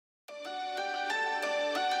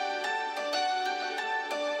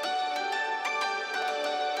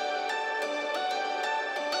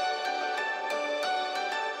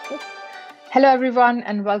Hello, everyone,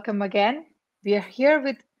 and welcome again. We are here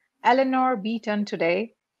with Eleanor Beaton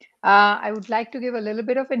today. I would like to give a little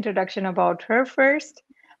bit of introduction about her first.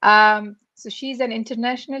 So she's an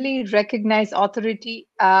internationally recognized authority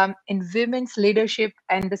in women's leadership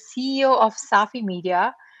and the CEO of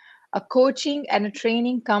SafiMedia, a coaching and a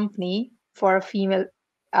training company for female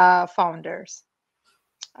founders.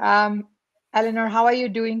 Eleanor, how are you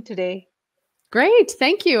doing today? Great.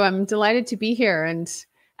 Thank you. I'm delighted to be here and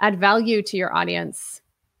add value to your audience.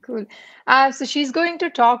 Cool. So she's going to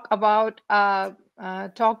talk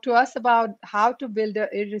to us about how to build a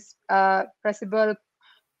irrepressible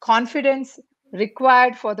confidence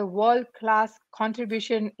required for the world-class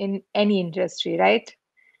contribution in any industry, right?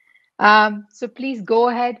 So please go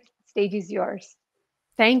ahead. Stage is yours.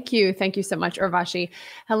 Thank you. Thank you so much, Urvashi.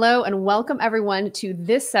 Hello and welcome everyone to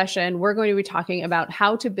this session. We're going to be talking about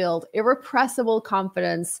how to build irrepressible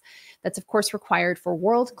confidence that's of course required for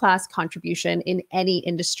world-class contribution in any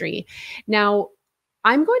industry. Now,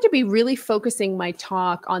 I'm going to be really focusing my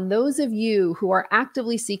talk on those of you who are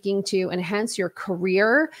actively seeking to enhance your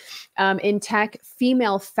career in tech,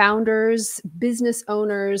 female founders, business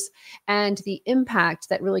owners, and the impact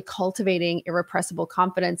that really cultivating irrepressible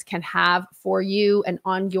confidence can have for you and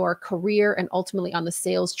on your career and ultimately on the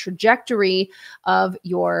sales trajectory of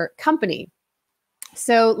your company.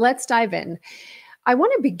 So let's dive in. I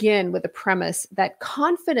want to begin with the premise that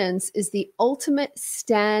confidence is the ultimate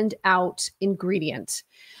standout ingredient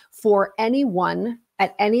for anyone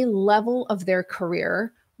at any level of their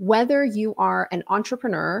career, whether you are an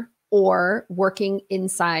entrepreneur or working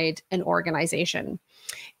inside an organization.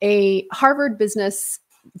 The Harvard Business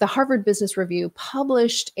Review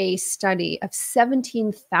published a study of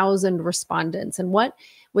 17,000 respondents. And what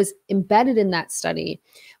was embedded in that study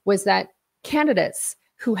was that candidates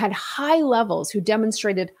who had who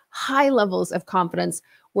demonstrated high levels of confidence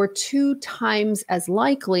were 2 times as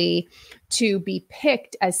likely to be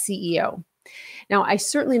picked as CEO. Now, I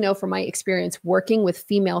certainly know from my experience working with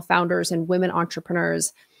female founders and women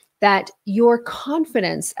entrepreneurs that your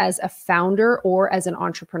confidence as a founder or as an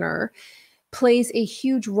entrepreneur plays a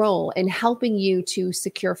huge role in helping you to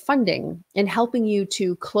secure funding, in helping you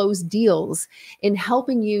to close deals, in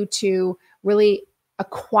helping you to really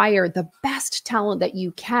acquire the best talent that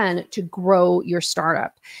you can to grow your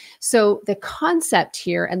startup. So the concept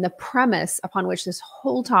here and the premise upon which this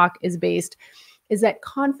whole talk is based is that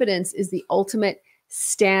confidence is the ultimate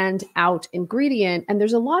standout ingredient. And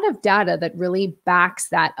there's a lot of data that really backs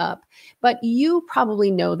that up. But you probably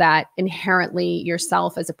know that inherently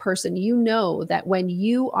yourself as a person. You know that when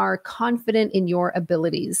you are confident in your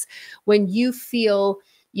abilities, when you feel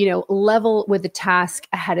level with the task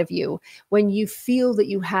ahead of you, when you feel that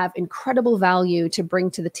you have incredible value to bring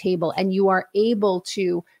to the table and you are able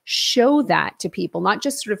to show that to people, not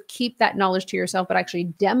just sort of keep that knowledge to yourself, but actually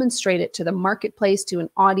demonstrate it to the marketplace, to an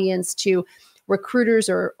audience, to recruiters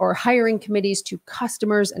or hiring committees, to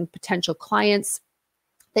customers and potential clients,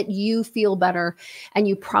 that you feel better and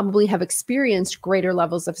you probably have experienced greater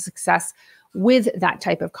levels of success with that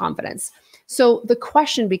type of confidence. So the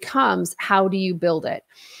question becomes, how do you build it?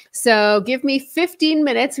 So give me 15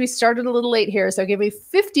 minutes. We started a little late here. So give me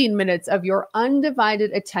 15 minutes of your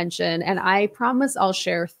undivided attention. And I promise I'll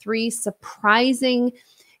share 3 surprising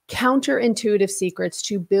counterintuitive secrets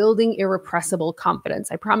to building irrepressible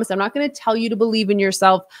confidence. I promise I'm not going to tell you to believe in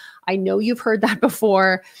yourself. I know you've heard that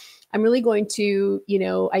before. I'm really going to,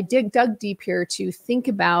 I dug deep here to think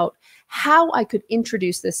about how I could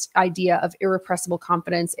introduce this idea of irrepressible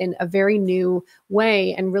confidence in a very new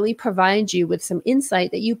way and really provide you with some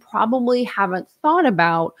insight that you probably haven't thought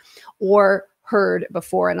about or heard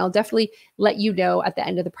before. And I'll definitely let you know at the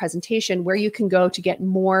end of the presentation where you can go to get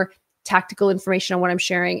more tactical information on what I'm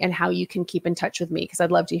sharing and how you can keep in touch with me, because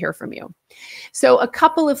I'd love to hear from you. So a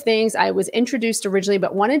couple of things. I was introduced originally,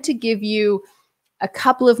 but wanted to give you a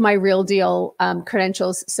couple of my real deal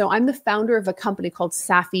credentials. So I'm the founder of a company called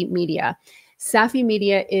SafiMedia.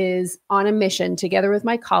 SafiMedia is on a mission together with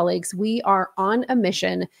my colleagues. We are on a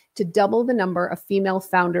mission to double the number of female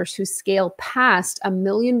founders who scale past $1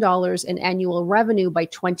 million in annual revenue by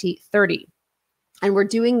 2030. And we're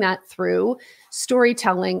doing that through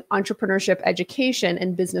storytelling, entrepreneurship education,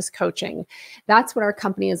 and business coaching. That's what our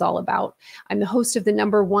company is all about. I'm the host of the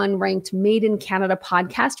 #1 ranked Made in Canada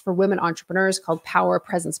podcast for women entrepreneurs called Power,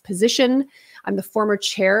 Presence, Position. I'm the former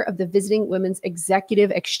chair of the Visiting Women's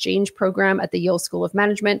Executive Exchange Program at the Yale School of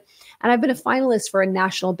Management. And I've been a finalist for a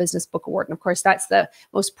National Business Book Award. And of course, that's the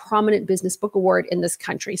most prominent business book award in this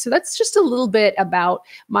country. So that's just a little bit about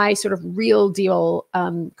my sort of real deal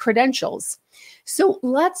credentials. So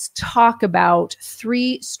let's talk about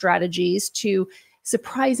 3 strategies to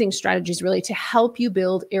surprising strategies really to help you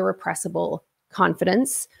build irrepressible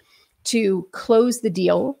confidence, to close the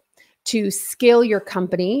deal, to scale your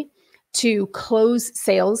company, to close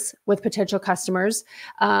sales with potential customers,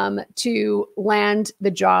 to land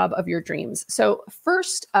the job of your dreams. So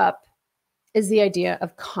first up is the idea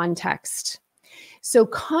of context. So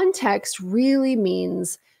context really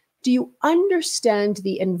means, do you understand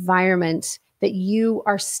the environment that you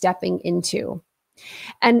are stepping into?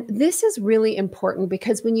 And this is really important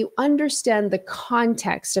because when you understand the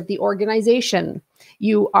context of the organization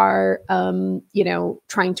you are,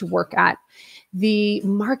 trying to work at, the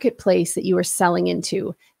marketplace that you are selling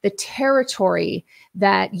into, the territory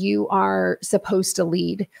that you are supposed to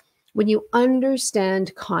lead, when you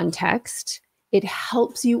understand context, it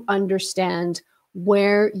helps you understand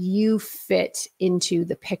where you fit into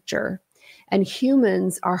the picture. And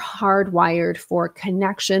humans are hardwired for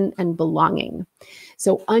connection and belonging.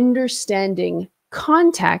 So understanding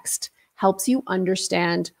context helps you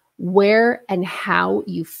understand where and how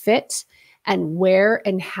you fit and where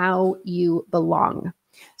and how you belong.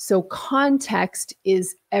 So context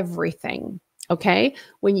is everything, okay?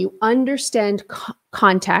 When you understand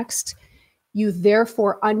context, you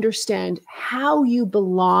therefore understand how you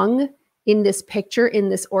belong in this picture, in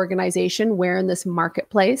this organization, where in this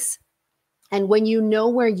marketplace. And when you know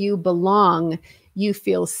where you belong, you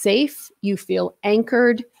feel safe, you feel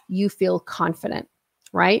anchored, you feel confident,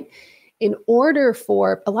 right? In order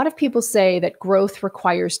for, a lot of people say that growth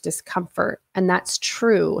requires discomfort, and that's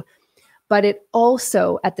true. But it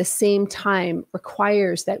also, at the same time,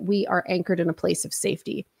 requires that we are anchored in a place of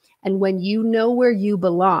safety. And when you know where you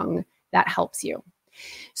belong, that helps you.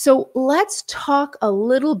 So let's talk a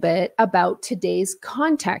little bit about today's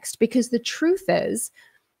context, because the truth is,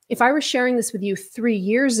 if I were sharing this with you 3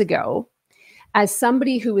 years ago, as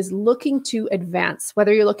somebody who is looking to advance,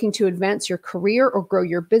 whether you're looking to advance your career or grow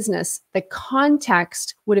your business, the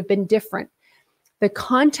context would have been different. The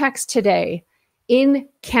context today in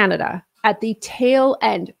Canada, at the tail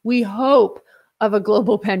end, we hope, of a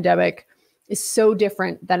global pandemic, is so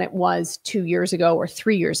different than it was 2 years ago or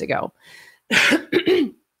 3 years ago.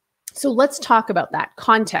 So let's talk about that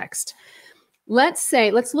context. Let's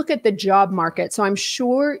look at the job market. So I'm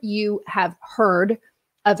sure you have heard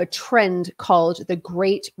of a trend called the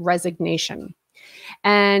Great Resignation.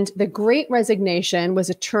 And the Great Resignation was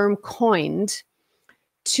a term coined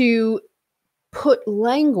to put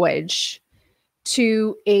language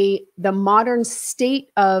to the modern state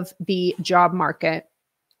of the job market,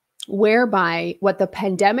 whereby what the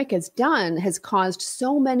pandemic has done has caused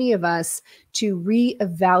so many of us to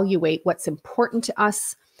reevaluate what's important to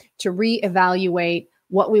us, to reevaluate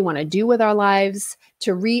what we want to do with our lives,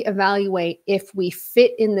 to reevaluate if we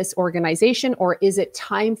fit in this organization, or is it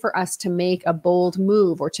time for us to make a bold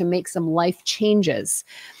move or to make some life changes.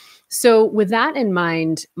 So with that in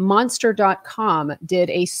mind, Monster.com did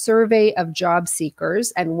a survey of job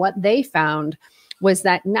seekers, and what they found was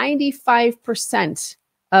that 95%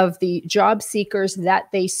 of the job seekers that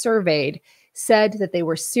they surveyed said that they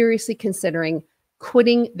were seriously considering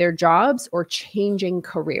quitting their jobs or changing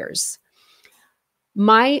careers.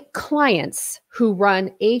 My clients who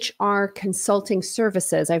run HR consulting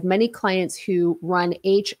services, I have many clients who run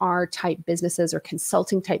HR type businesses or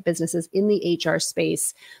consulting type businesses in the HR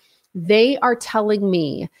space. They are telling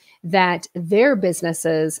me that their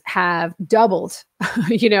businesses have doubled,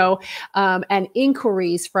 and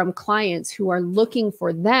inquiries from clients who are looking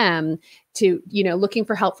for them to, looking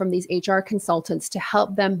for help from these HR consultants to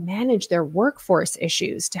help them manage their workforce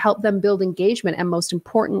issues, to help them build engagement, and most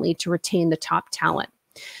importantly, to retain the top talent.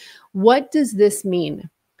 What does this mean?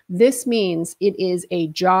 This means it is a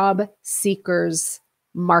job seekers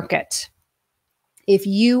market. If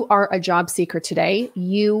you are a job seeker today,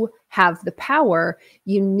 you have the power.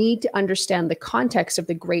 You need to understand the context of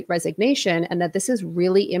the Great Resignation and that this is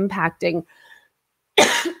really impacting,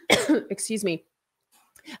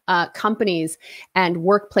 companies and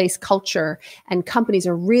workplace culture. And companies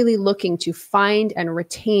are really looking to find and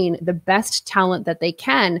retain the best talent that they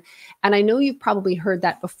can. And I know you've probably heard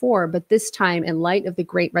that before, but this time, in light of the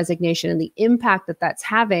Great Resignation and the impact that that's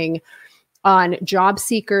having on job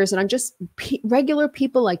seekers and on just regular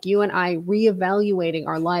people like you and I reevaluating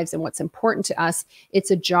our lives and what's important to us, it's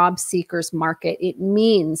a job seekers market. It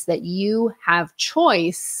means that you have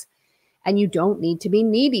choice and you don't need to be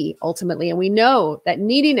needy ultimately. And we know that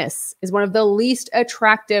neediness is one of the least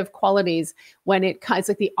attractive qualities when it's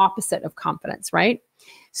like the opposite of confidence, right?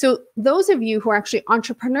 So those of you who are actually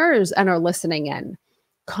entrepreneurs and are listening in,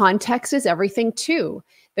 Context is everything too.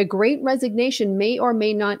 The Great Resignation may or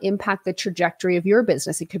may not impact the trajectory of your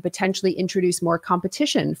business. It could potentially introduce more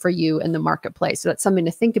competition for you in the marketplace. So that's something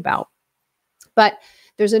to think about. But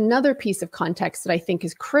there's another piece of context that I think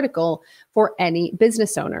is critical for any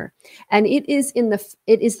business owner. And it is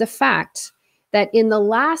the fact that in the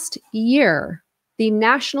last year, the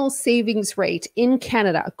national savings rate in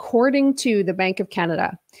Canada, according to the Bank of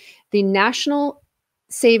Canada, the national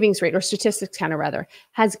savings rate, or Statistics Canada rather,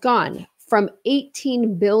 has gone from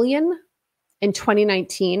 18 billion in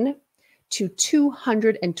 2019 to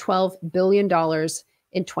 $212 billion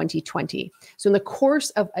in 2020. So in the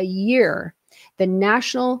course of a year, the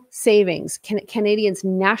national savings, Canadians'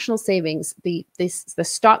 national savings, the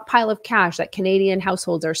stockpile of cash that Canadian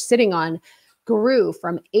households are sitting on, grew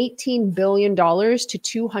from $18 billion to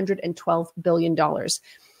 $212 billion.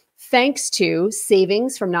 Thanks to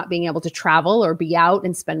savings from not being able to travel or be out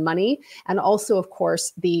and spend money. And also, of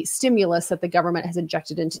course, the stimulus that the government has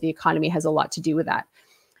injected into the economy has a lot to do with that.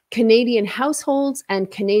 Canadian households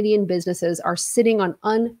and Canadian businesses are sitting on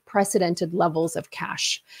unprecedented levels of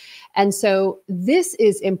cash. And so this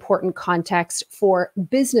is important context for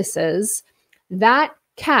businesses. That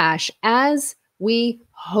cash, as we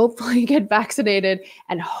hopefully get vaccinated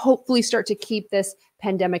and hopefully start to keep this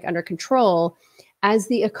pandemic under control, as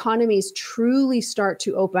the economies truly start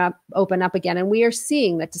to open up again. And we are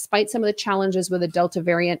seeing that despite some of the challenges with the Delta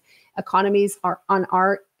variant,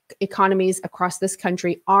 our economies across this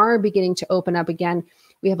country are beginning to open up again.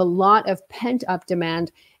 We have a lot of pent up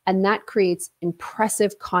demand, and that creates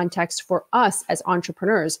impressive context for us as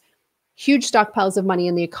entrepreneurs. Huge stockpiles of money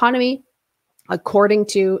in the economy, according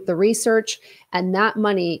to the research, and that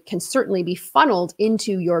money can certainly be funneled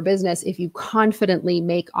into your business if you confidently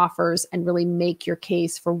make offers and really make your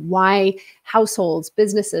case for why households,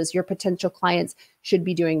 businesses, your potential clients should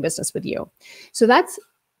be doing business with you. So that's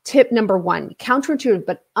tip number one, counterintuitive,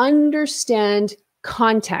 but understand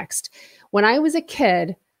context. When I was a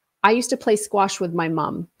kid, I used to play squash with my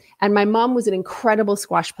mom, and my mom was an incredible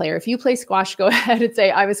squash player. If you play squash, go ahead and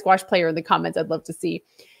say, I'm a squash player in the comments. I'd love to see.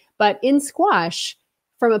 But in squash,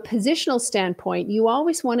 from a positional standpoint, you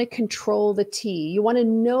always want to control the tee. You want to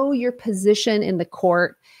know your position in the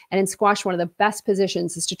court. And in squash, one of the best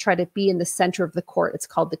positions is to try to be in the center of the court. It's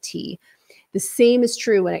called the tee. The same is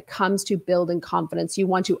true when it comes to building confidence. You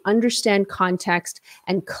want to understand context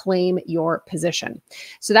and claim your position.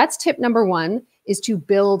 So that's tip number one, is to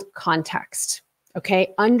build context.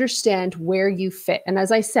 Okay, understand where you fit. And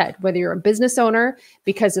as I said, whether you're a business owner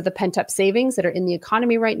because of the pent-up savings that are in the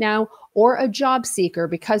economy right now, or a job seeker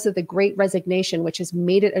because of the Great Resignation, which has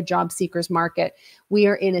made it a job seeker's market, we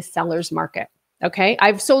are in a seller's market. Okay,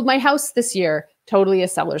 I've sold my house this year, totally a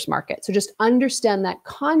seller's market. So just understand that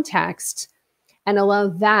context and allow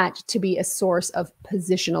that to be a source of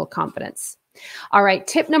positional confidence. All right,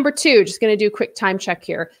 tip number two, just going to do a quick time check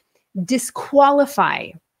here. Disqualify.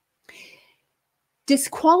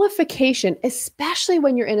 Disqualification, especially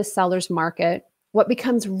when you're in a seller's market, what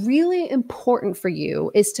becomes really important for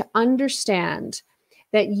you is to understand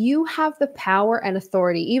that you have the power and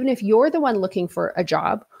authority, even if you're the one looking for a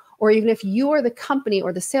job, or even if you are the company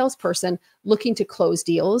or the salesperson looking to close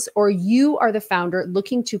deals, or you are the founder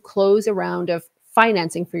looking to close a round of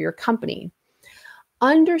financing for your company.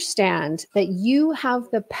 Understand that you have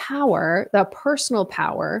the power, the personal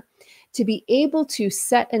power, to be able to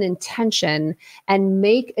set an intention and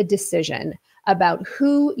make a decision about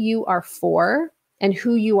who you are for and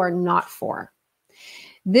who you are not for.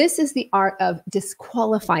 This is the art of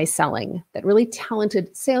disqualify selling that really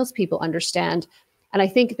talented salespeople understand. And I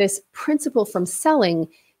think this principle from selling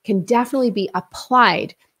can definitely be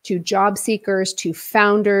applied to job seekers, to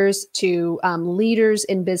founders, to leaders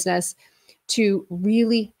in business, to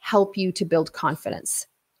really help you to build confidence.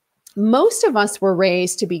 Most of us were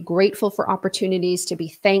raised to be grateful for opportunities, to be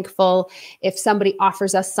thankful. If somebody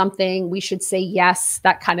offers us something, we should say yes,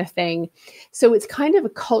 that kind of thing. So it's kind of a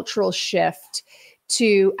cultural shift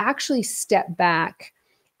to actually step back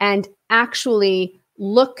and actually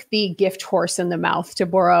look the gift horse in the mouth, to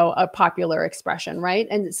borrow a popular expression, right?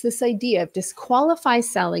 And it's this idea of disqualify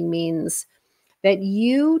selling means that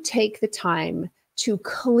you take the time to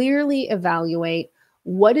clearly evaluate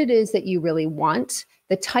what it is that you really want,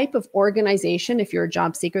 the type of organization, if you're a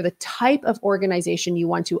job seeker, the type of organization you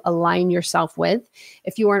want to align yourself with.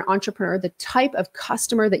 If you are an entrepreneur, the type of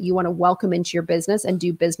customer that you want to welcome into your business and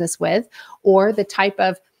do business with, or the type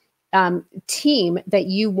of team that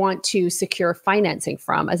you want to secure financing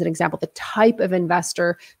from. As an example, the type of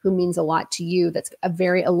investor who means a lot to you, that's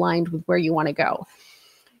very aligned with where you want to go.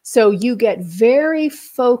 So you get very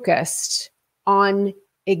focused on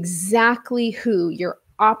exactly who your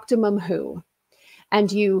optimum who, and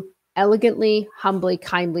you elegantly, humbly,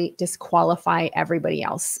 kindly disqualify everybody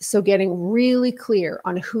else. So getting really clear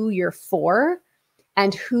on who you're for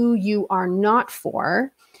and who you are not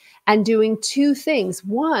for, and doing two things.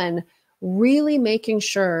 One, really making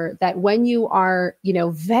sure that when you are,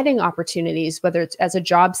 vetting opportunities, whether it's as a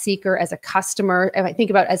job seeker, as a customer, if I think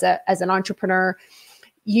about as an entrepreneur,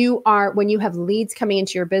 when you have leads coming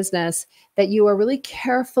into your business, that you are really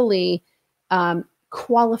carefully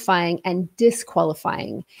qualifying and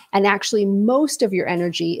disqualifying. And actually, most of your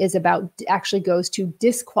energy goes to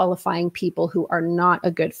disqualifying people who are not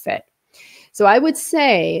a good fit. So I would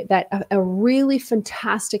say that a really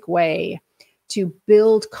fantastic way to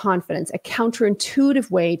build confidence, a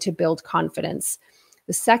counterintuitive way to build confidence.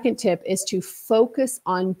 The second tip is to focus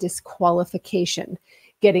on disqualification,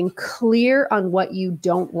 getting clear on what you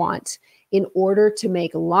don't want in order to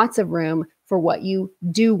make lots of room for what you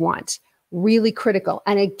do want. Really critical.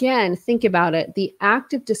 And again, think about it. The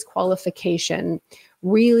act of disqualification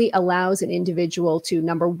really allows an individual to,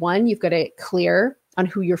 number one, you've got to get clear on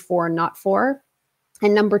who you're for and not for.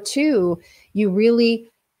 And number two, you really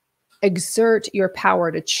exert your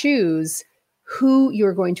power to choose who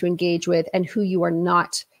you're going to engage with and who you are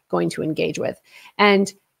not going to engage with.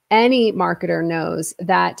 And any marketer knows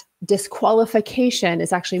that disqualification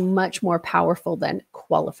is actually much more powerful than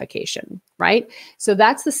qualification, right? So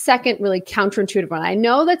that's the second really counterintuitive one. I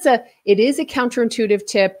know it is a counterintuitive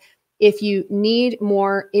tip. If you need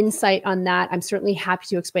more insight on that, I'm certainly happy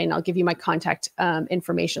to explain. I'll give you my contact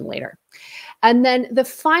information later. And then the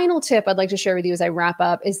final tip I'd like to share with you as I wrap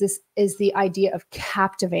up is the idea of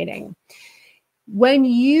captivating. When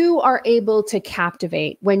you are able to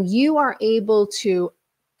captivate, when you are able to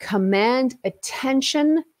command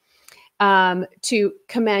attention, to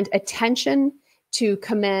command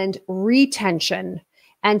retention,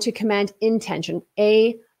 and to command intention,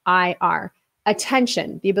 AIR.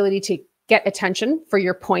 Attention, the ability to get attention for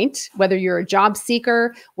your point, whether you're a job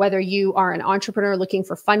seeker, whether you are an entrepreneur looking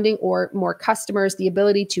for funding or more customers, the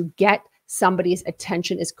ability to get somebody's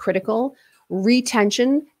attention is critical.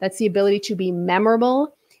 Retention, that's the ability to be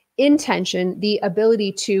memorable. Intention, the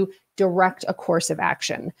ability to direct a course of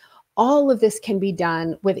action. All of this can be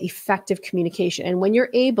done with effective communication. And when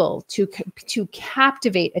you're able to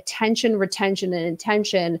captivate attention, retention, and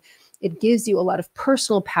intention, it gives you a lot of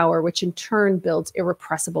personal power, which in turn builds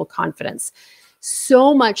irrepressible confidence.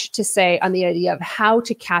 So much to say on the idea of how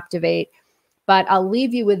to captivate, but I'll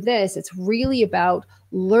leave you with this. It's really about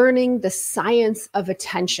learning the science of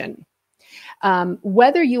attention.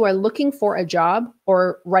 Whether you are looking for a job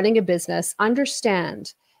or running a business,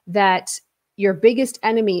 understand that your biggest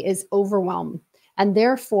enemy is overwhelm. And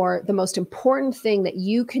therefore, the most important thing that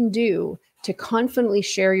you can do to confidently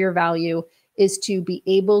share your value is to be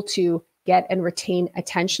able to get and retain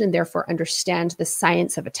attention and therefore understand the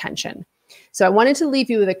science of attention. So I wanted to leave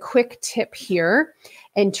you with a quick tip here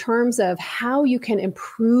in terms of how you can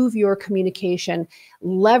improve your communication,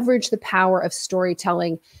 leverage the power of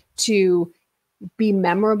storytelling to be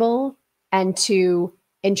memorable and to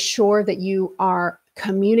ensure that you are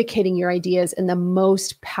communicating your ideas in the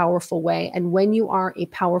most powerful way. And when you are a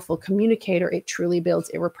powerful communicator, it truly builds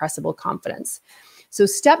irrepressible confidence. So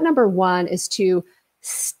step number one is to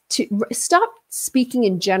stop speaking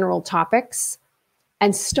in general topics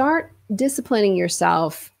and start disciplining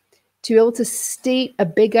yourself to be able to state a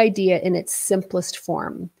big idea in its simplest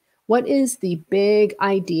form. What is the big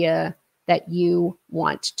idea that you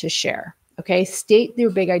want to share? Okay, state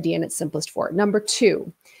your big idea in its simplest form. Number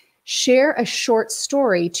two, share a short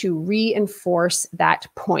story to reinforce that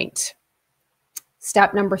point.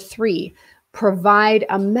 Step number three, provide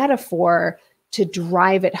a metaphor to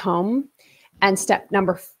drive it home. And step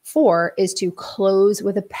number four is to close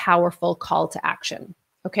with a powerful call to action.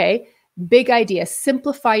 Okay, big idea.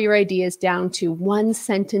 Simplify your ideas down to one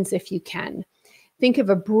sentence if you can. Think of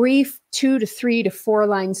a brief 2 to 3 to 4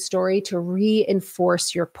 line story to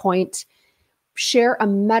reinforce your point. Share a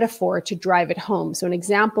metaphor to drive it home. So an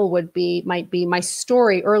example might be my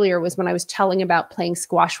story earlier was when I was telling about playing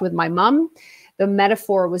squash with my mom. The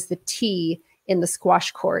metaphor was the tee in the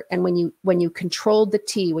squash court. And when you controlled the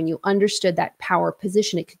tee, when you understood that power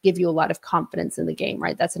position, it could give you a lot of confidence in the game,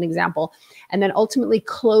 right? That's an example. And then ultimately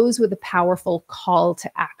close with a powerful call to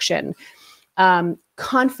action.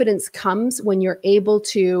 Confidence comes when you're able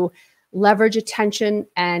to leverage attention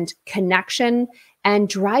and connection and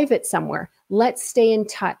drive it somewhere. Let's stay in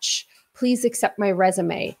touch. Please accept my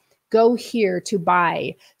resume. go here to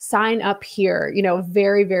buy, sign up here,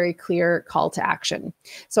 very, very clear call to action.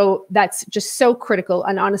 So that's just so critical.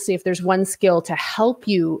 And honestly, if there's one skill to help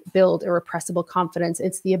you build irrepressible confidence,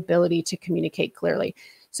 it's the ability to communicate clearly.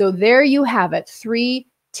 So there you have it. 3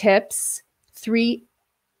 tips, 3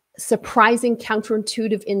 surprising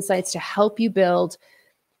counterintuitive insights to help you build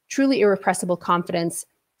truly irrepressible confidence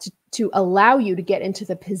to allow you to get into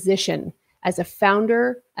the position as a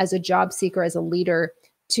founder, as a job seeker, as a leader,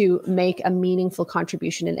 to make a meaningful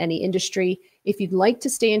contribution in any industry. If you'd like to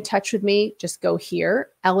stay in touch with me, just go here,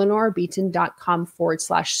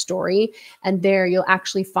 eleanorbeaton.com/story. And there you'll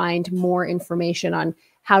actually find more information on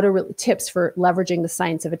how to tips for leveraging the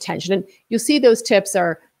science of attention. And you'll see those tips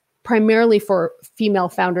are primarily for female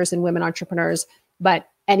founders and women entrepreneurs, but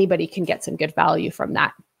anybody can get some good value from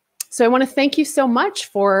that. So I want to thank you so much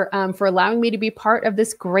for allowing me to be part of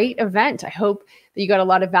this great event. I hope that you got a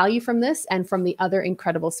lot of value from this and from the other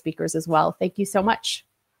incredible speakers as well. Thank you so much.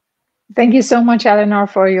 Thank you so much, Eleanor,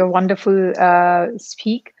 for your wonderful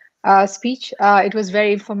speech. It was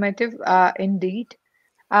very informative indeed.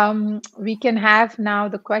 We can have now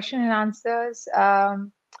the question and answers.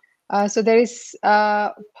 So there is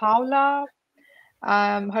Paula.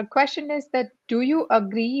 Her question is that, do you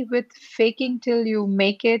agree with faking till you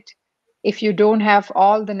make it if you don't have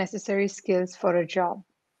all the necessary skills for a job?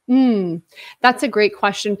 That's a great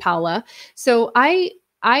question, Paula. So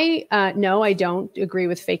no, I don't agree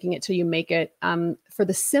with faking it till you make it, for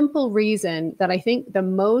the simple reason that I think the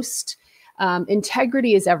most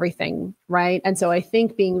integrity is everything, right? And so I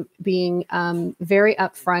think being very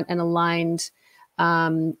upfront and aligned,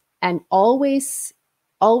 and always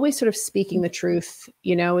sort of speaking the truth,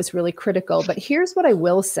 is really critical. But here's what I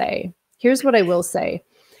will say.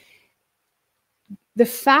 The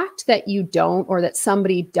fact that you don't, or that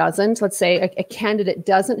somebody doesn't, let's say a candidate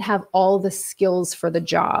doesn't have all the skills for the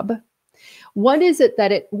job, what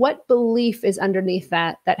belief is underneath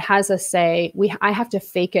that has us say, I have to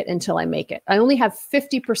fake it until I make it. I only have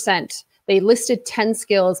 50%. They listed 10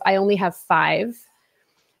 skills. I only have 5.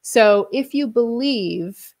 So if you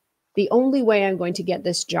believe the only way I'm going to get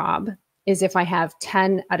this job is if I have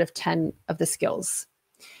 10 out of 10 of the skills,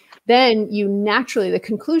 then the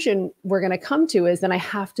conclusion we're going to come to is then I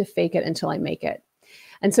have to fake it until I make it.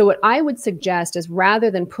 And so what I would suggest is,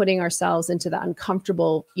 rather than putting ourselves into the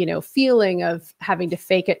uncomfortable, feeling of having to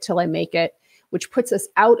fake it till I make it, which puts us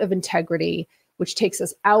out of integrity, which takes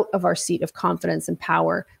us out of our seat of confidence and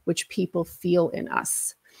power, which people feel in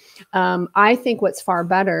us. I think what's far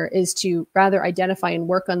better is to rather identify and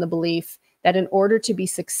work on the belief that in order to be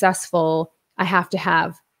successful, I have to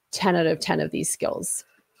have 10 out of 10 of these skills.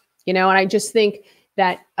 And I just think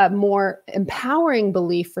that a more empowering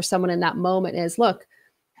belief for someone in that moment is, look,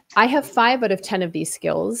 I have 5 out of 10 of these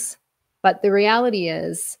skills, but the reality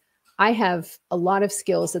is I have a lot of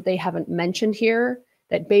skills that they haven't mentioned here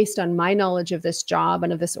that, based on my knowledge of this job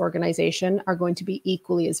and of this organization, are going to be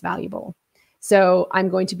equally as valuable. So I'm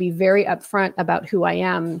going to be very upfront about who I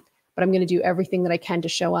am, but I'm going to do everything that I can to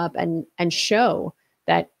show up and show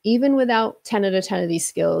that even without 10 out of 10 of these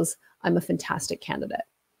skills, I'm a fantastic candidate.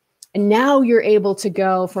 And now you're able to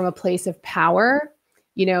go from a place of power,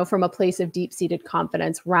 from a place of deep-seated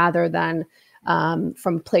confidence, rather than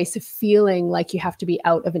from a place of feeling like you have to be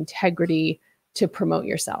out of integrity to promote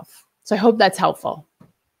yourself. So I hope that's helpful.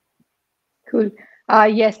 Cool.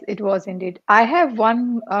 Yes, it was indeed. I have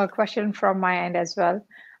one question from my end as well.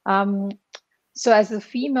 So as a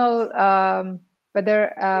female,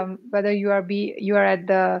 whether you are at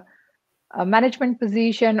the management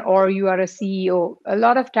position or you are a CEO, a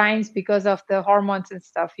lot of times, because of the hormones and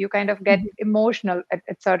stuff, you kind of get emotional at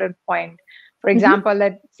a certain point. For example,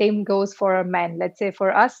 that same goes for a man. Let's say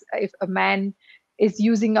for us, if a man is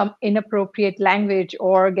using inappropriate language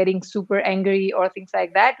or getting super angry or things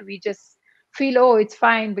like that, we just feel, oh, it's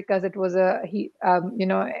fine, because it was at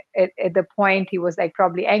the point he was like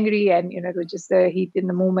probably angry, and it was just the heat in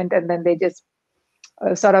the moment, and then they just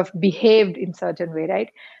sort of behaved in certain way, right?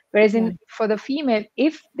 Whereas for the female,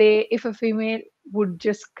 if a female would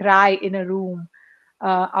just cry in a room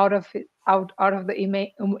out of the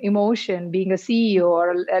emotion, being a CEO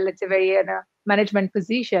or let's say very in a management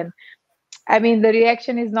position, I mean, the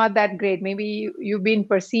reaction is not that great. Maybe you've been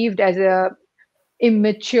perceived as a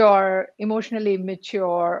emotionally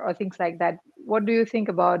immature, or things like that. What do you think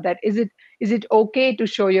about that? Is it okay to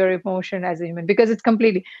show your emotion as a human? Because it's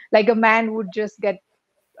completely like a man would just get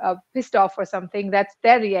pissed off or something, that's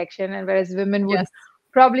their reaction, and whereas women would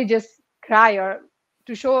probably just cry, or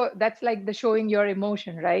to show, that's like the showing your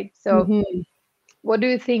emotion, right? So what do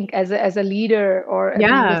you think as a leader or being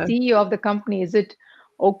the CEO of the company? Is it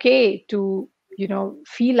okay to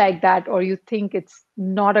feel like that, or you think it's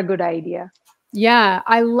not a good idea? Yeah,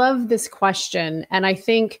 I love this question. And I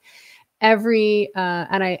think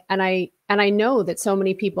and I know that so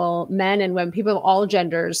many people, men and women, people of all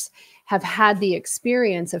genders, have had the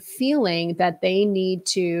experience of feeling that they need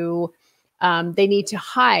to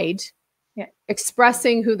hide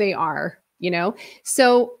expressing who they are,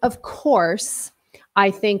 So of course,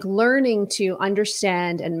 I think learning to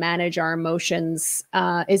understand and manage our emotions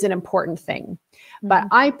is an important thing. But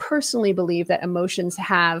I personally believe that emotions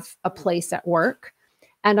have a place at work.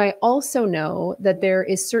 And I also know that there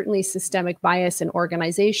is certainly systemic bias in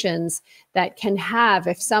organizations that can have,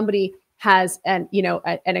 if somebody has an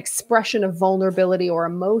expression of vulnerability or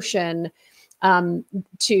emotion,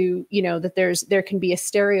 that there can be a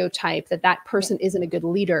stereotype that person isn't a good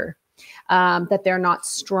leader, that they're not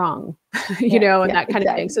strong, and that kind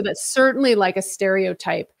of thing. So that's certainly like a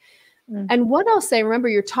stereotype. And what I'll say, remember,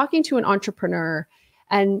 you're talking to an entrepreneur,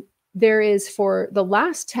 and there is, for the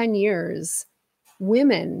last 10 years,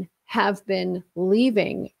 women have been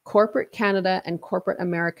leaving corporate Canada and corporate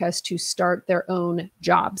Americas to start their own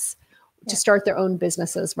jobs, to start their own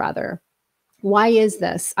businesses, rather. Why is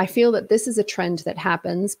this? I feel that this is a trend that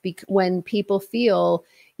happens when people feel,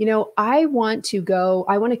 I want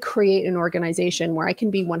to create an organization where I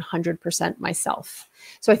can be 100% myself.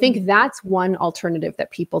 So I think that's one alternative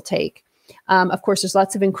that people take. Of course, there's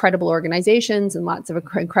lots of incredible organizations and lots of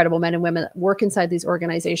incredible men and women that work inside these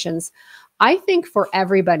organizations. I think for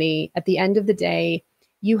everybody, at the end of the day,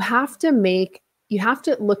 you have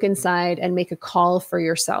to look inside and make a call for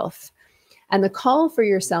yourself. And the call for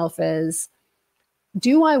yourself is,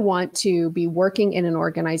 do I want to be working in an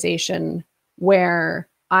organization where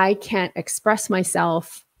I can't express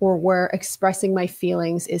myself, or where expressing my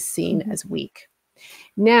feelings is seen as weak?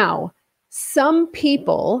 Now, some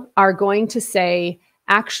people are going to say,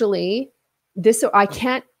 actually, I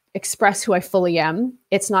can't express who I fully am.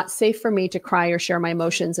 It's not safe for me to cry or share my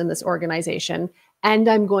emotions in this organization. And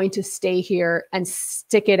I'm going to stay here and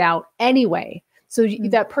stick it out anyway. So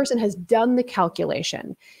that person has done the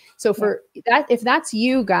calculation. So for that, if that's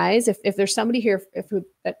you guys, if there's somebody here,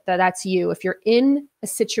 that's you, if you're in a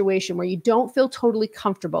situation where you don't feel totally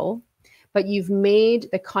comfortable, but you've made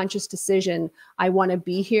the conscious decision, I want to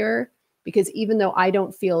be here because even though I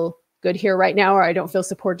don't feel good here right now, or I don't feel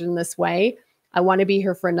supported in this way, I want to be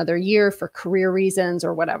here for another year for career reasons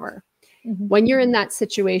or whatever. When you're in that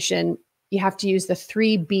situation, you have to use the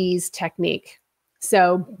 3 B's technique.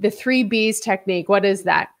 So the 3 B's technique, what is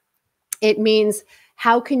that? It means,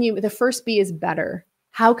 the first B is better.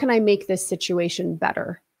 How can I make this situation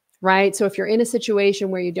better? Right? So if you're in a situation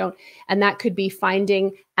where you don't, and that could be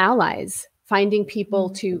finding allies, finding people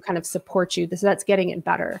to kind of support you. So that's getting it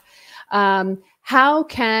better. How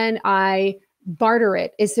can I barter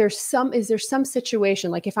it? Is there some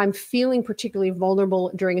situation, like if I'm feeling particularly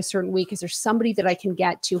vulnerable during a certain week, is there somebody that I can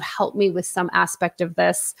get to help me with some aspect of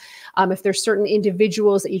this? If there's certain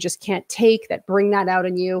individuals that you just can't take that bring that out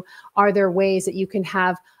in you, are there ways that you can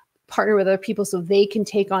partner with other people so they can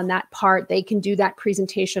take on that part, they can do that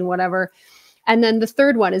presentation, whatever? And then the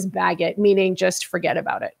third one is bag it, meaning just forget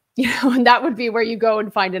about it. And that would be where you go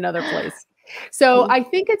and find another place. So I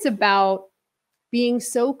think it's about being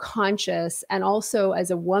so conscious, and also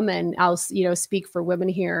as a woman, I'll speak for women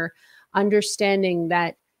here, understanding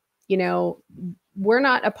that we're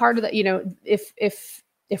not a part of that.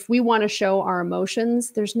 If we want to show our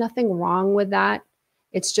emotions, there's nothing wrong with that.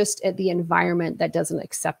 It's just the environment that doesn't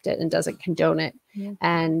accept it and doesn't condone it.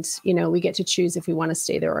 And we get to choose if we want to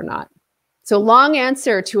stay there or not. So long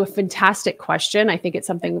answer to a fantastic question. I think it's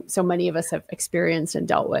something so many of us have experienced and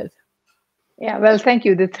dealt with. Yeah, well, thank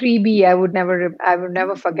you. The 3B, I would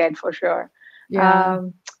never forget, for sure. Yeah.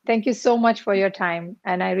 Thank you so much for your time.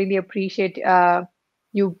 And I really appreciate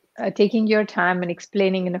you taking your time and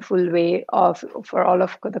explaining in a full way for all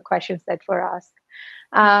of the questions that were asked.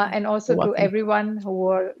 And also to everyone who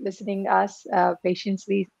were listening us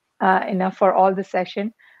patiently enough for all the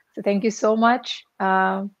session. So thank you so much.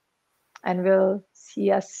 And we'll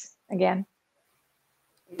see us again.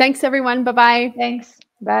 Thanks, everyone. Bye-bye. Thanks.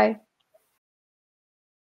 Bye.